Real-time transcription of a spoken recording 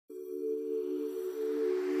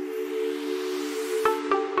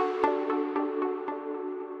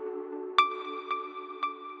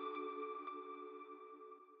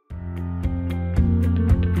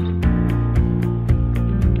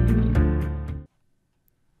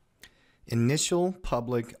Initial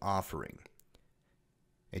public offering.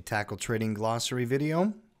 A tackle trading glossary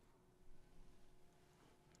video.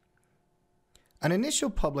 An initial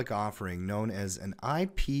public offering, known as an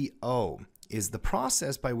IPO, is the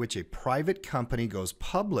process by which a private company goes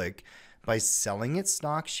public by selling its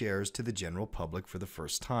stock shares to the general public for the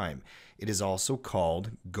first time. It is also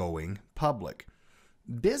called going public.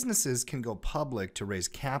 Businesses can go public to raise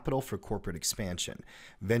capital for corporate expansion.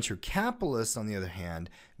 Venture capitalists, on the other hand,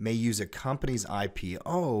 may use a company's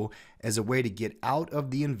IPO as a way to get out of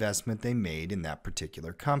the investment they made in that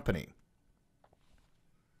particular company.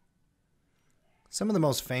 Some of the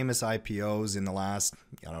most famous IPOs in the last,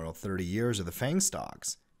 30 years are the FANG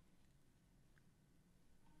stocks.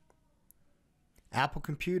 Apple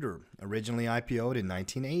Computer originally IPO'd in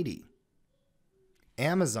 1980.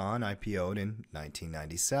 Amazon IPO'd in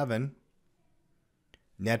 1997.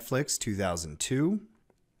 Netflix 2002.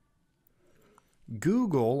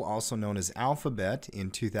 Google, also known as Alphabet, in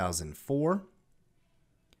 2004.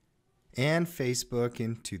 And Facebook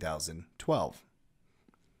in 2012.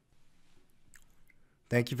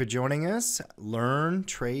 Thank you for joining us. Learn,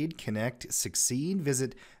 trade, connect, succeed.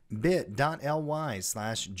 Visit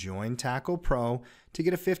bit.ly/jointacklepro to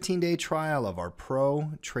get a 15-day trial of our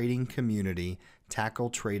pro trading community,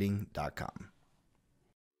 tackletrading.com.